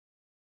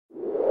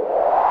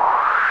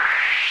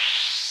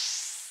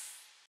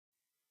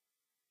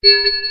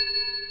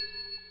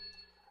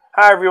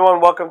Hi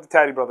everyone, welcome to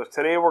Taddy Brothers.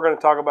 Today we're going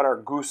to talk about our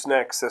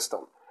gooseneck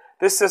system.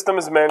 This system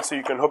is meant so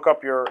you can hook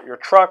up your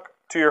truck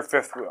to your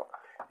fifth wheel.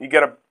 You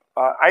get a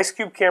ice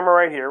cube camera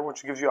right here,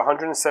 which gives you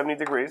 170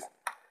 degrees.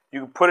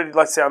 You can put it,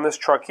 let's say, on this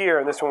truck here,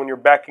 and this one when you're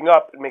backing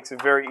up, it makes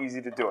it very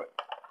easy to do it.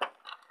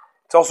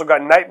 It's also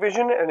got night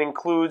vision and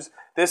includes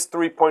this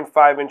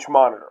 3.5-inch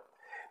monitor.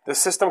 The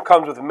system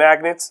comes with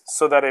magnets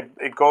so that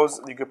it goes,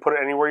 you can put it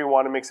anywhere you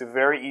want. It makes it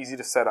very easy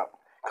to set up.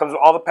 It comes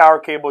with all the power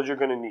cables you're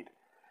going to need.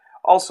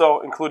 Also,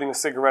 including a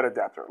cigarette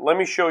adapter. Let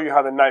me show you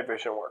how the night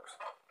vision works.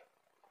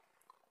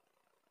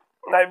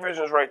 Night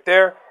vision is right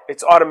there.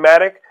 It's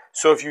automatic,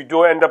 so if you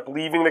do end up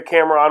leaving the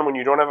camera on when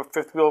you don't have a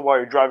fifth wheel while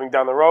you're driving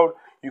down the road,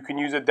 you can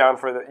use it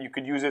You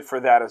could use it for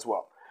that as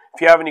well.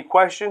 If you have any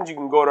questions, you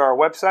can go to our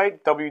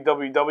website,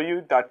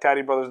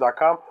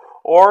 www.TadiBrothers.com,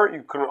 or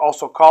you can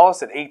also call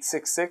us at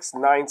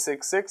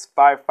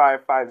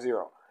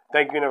 866-966-5550.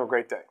 Thank you and have a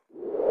great day.